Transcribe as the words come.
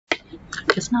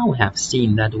Just now we have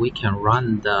seen that we can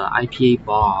run the IPA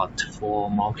bot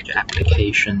for mortgage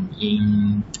application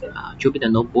in Jupyter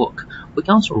Notebook. We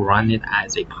can also run it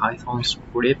as a Python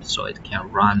script, so it can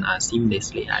run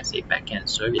seamlessly as a backend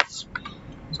service.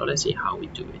 So let's see how we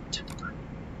do it.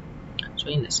 So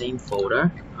in the same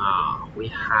folder,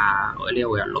 earlier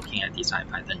we are looking at this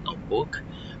IPython notebook.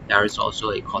 There is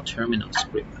also a called terminal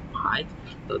script py.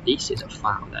 So this is a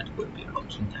file that we'll be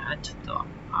looking at, the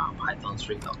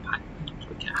python3.py. So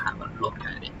we can have a look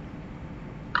at it.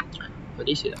 So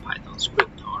this is a Python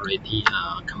script already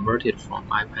converted from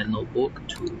IPython notebook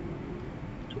to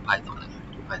Python.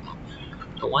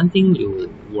 So one thing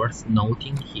worth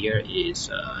noting here is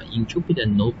in Jupyter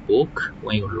Notebook,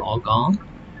 when you log on,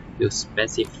 you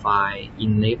specify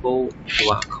enable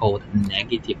QR code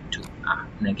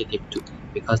 -2,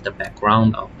 because the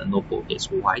background of the notebook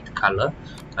is white color.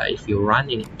 If you run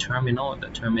in terminal, the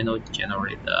terminal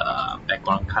generate the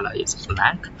background color is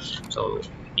black. So you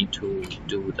need to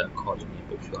do the code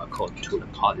enable QR code to the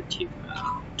 +2.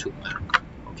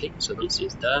 Okay, so this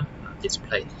is the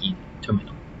display in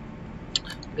terminal.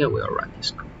 Okay, we'll run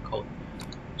this code.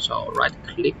 So right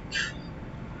click,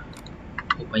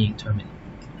 open in terminal.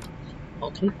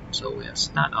 Okay, so we'll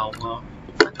start our Python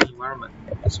environment.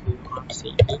 So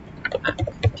RCE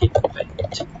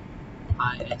activate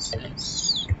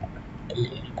ISS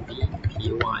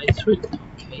EMBPY3.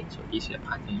 Okay, so this is a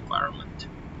Python environment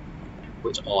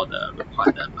with all the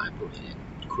required library,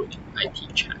 including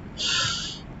IT chat.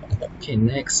 Okay,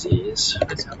 next is,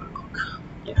 let's have a look.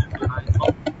 Yeah,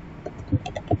 Python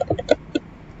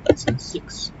lesson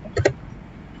 6.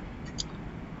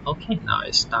 Okay, now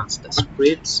it starts the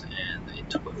scripts and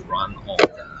it will run all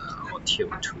the until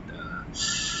to the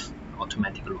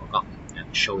automatic logout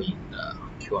and showing the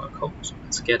QR code. So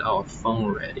let's get our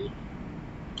phone ready.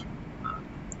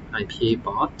 IPA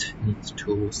bot needs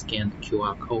to scan the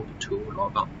QR code to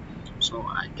log on. So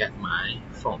I get my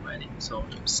phone ready. So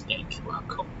you scan QR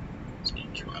code,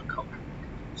 scan QR code,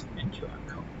 scan QR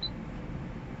code.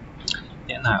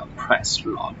 Then I'll press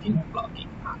login.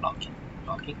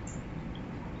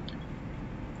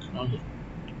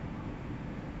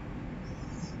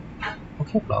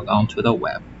 Okay, log on to the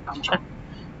web chat.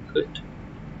 Good.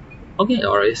 Okay,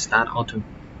 already start auto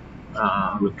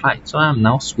reply. So I'm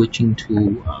now switching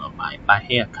to my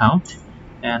IPA account,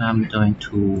 and I'm going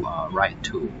to write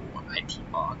to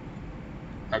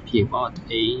IPA bot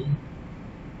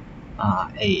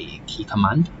a key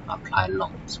command, apply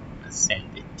long. So let's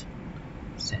send it.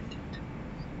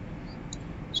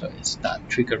 So it start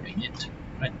triggering it.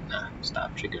 Right now,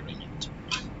 start triggering it.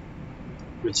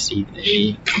 Receive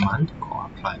a command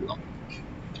called apply long.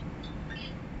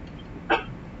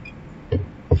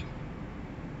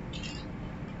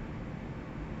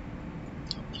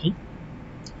 Okay,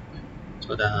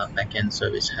 so the backend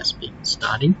service has been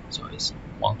starting. So it's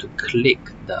want to click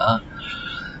the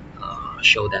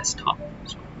show desktop.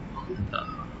 So on the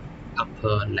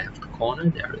upper left corner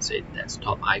there is a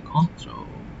desktop icon. So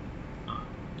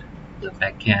the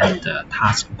backend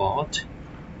taskbot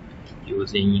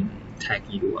using Tag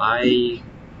UI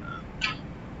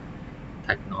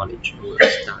technology will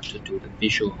start to do the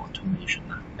visual automation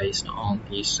based on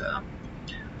this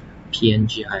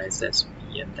PNG ISS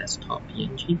and desktop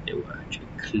PNG. They will actually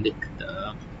click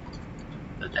the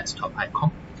desktop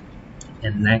icon,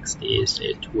 and next is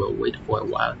it will wait for a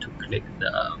while to click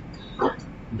the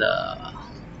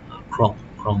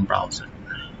Chrome browser.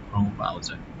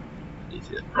 This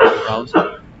is a Chrome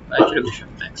browser. Actually, we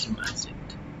should maximize it.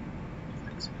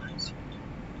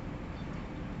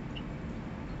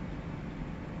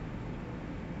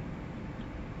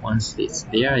 Once it's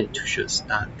there, it should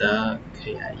start the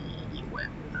KIE web.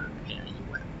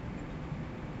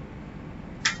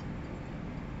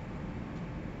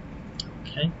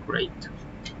 Okay, great.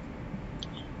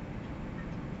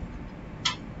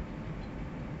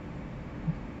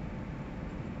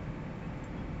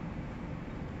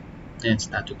 Then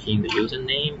start to key in the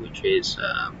username, which is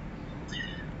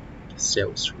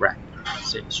sales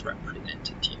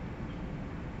representative.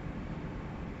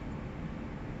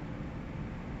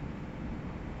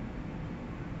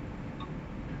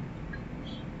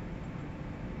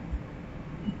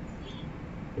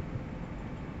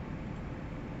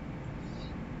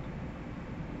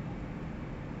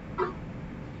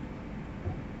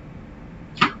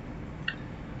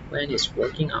 When it's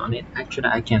working on it, actually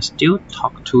I can still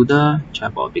talk to the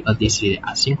chatbot because this is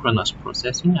asynchronous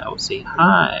processing. I will say,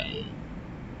 hi,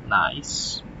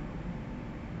 nice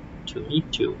to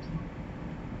meet you.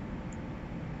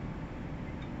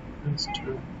 Nice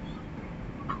to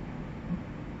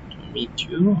meet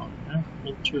you.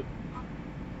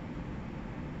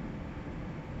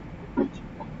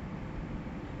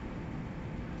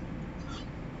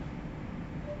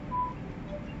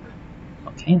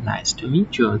 Okay, nice to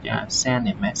meet you. Then send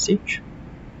a message.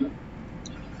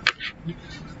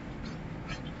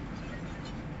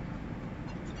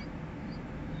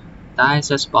 The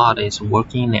ISS bot is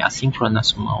working in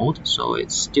asynchronous mode, so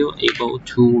it's still able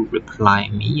to reply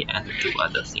me and do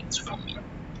other things for me.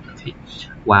 Okay,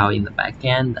 while in the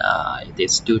backend,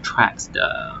 it still tracks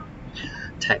the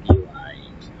tag UI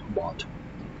bot,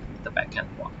 the backend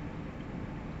bot.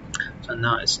 So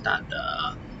now I start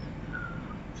the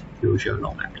usual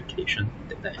long application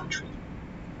data entry.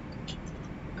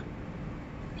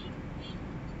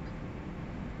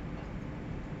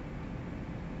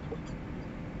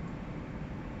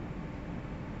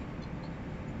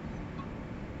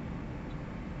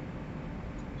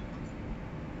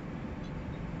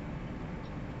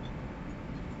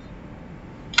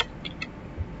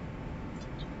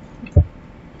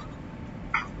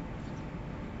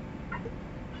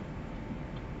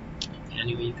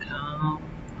 Annual income,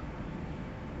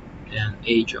 then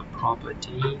age of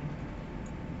property,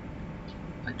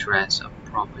 address of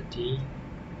property,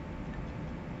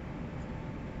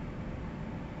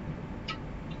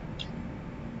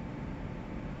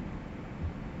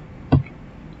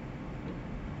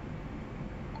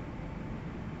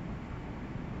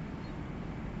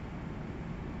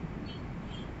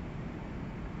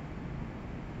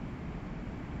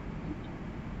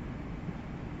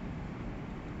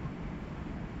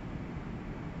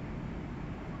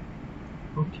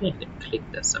 okay, then click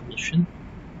the submission.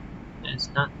 It's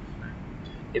done.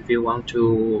 If you want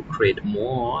to create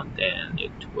more, then you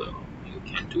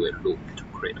can do a loop to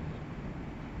create more.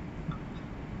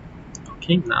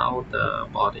 Okay, now the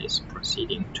bot is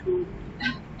proceeding to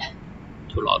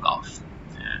log off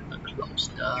and close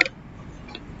the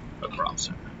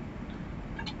browser.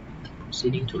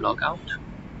 Proceeding to log out.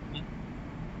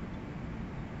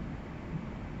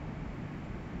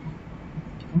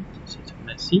 Okay, this is a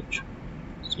message.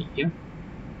 See here.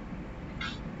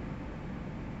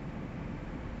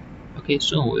 Okay,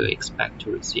 soon we'll expect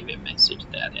to receive a message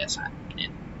that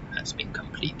assignment has been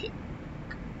completed.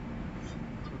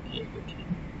 Okay.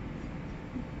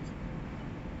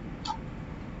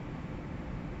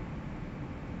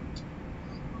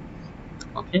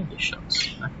 Okay, it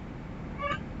shows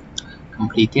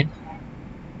completed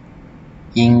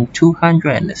in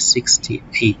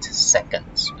 268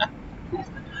 seconds.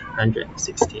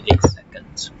 268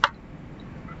 seconds.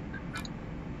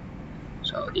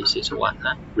 So this is one.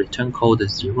 Return code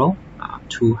 0,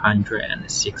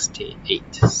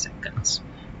 268 seconds.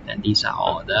 And these are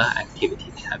all the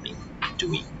activities I have been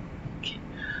doing. Okay,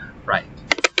 right.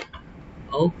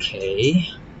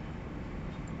 Okay.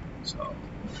 So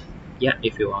yeah,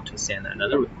 if you want to send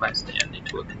another request, then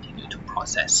it will continue to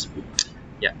process.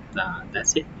 Yeah,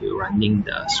 that's it. You're running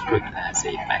the script as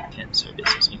a backend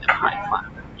services in the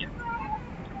Python. Yeah.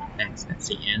 Thanks. That's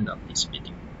the end of this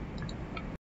video.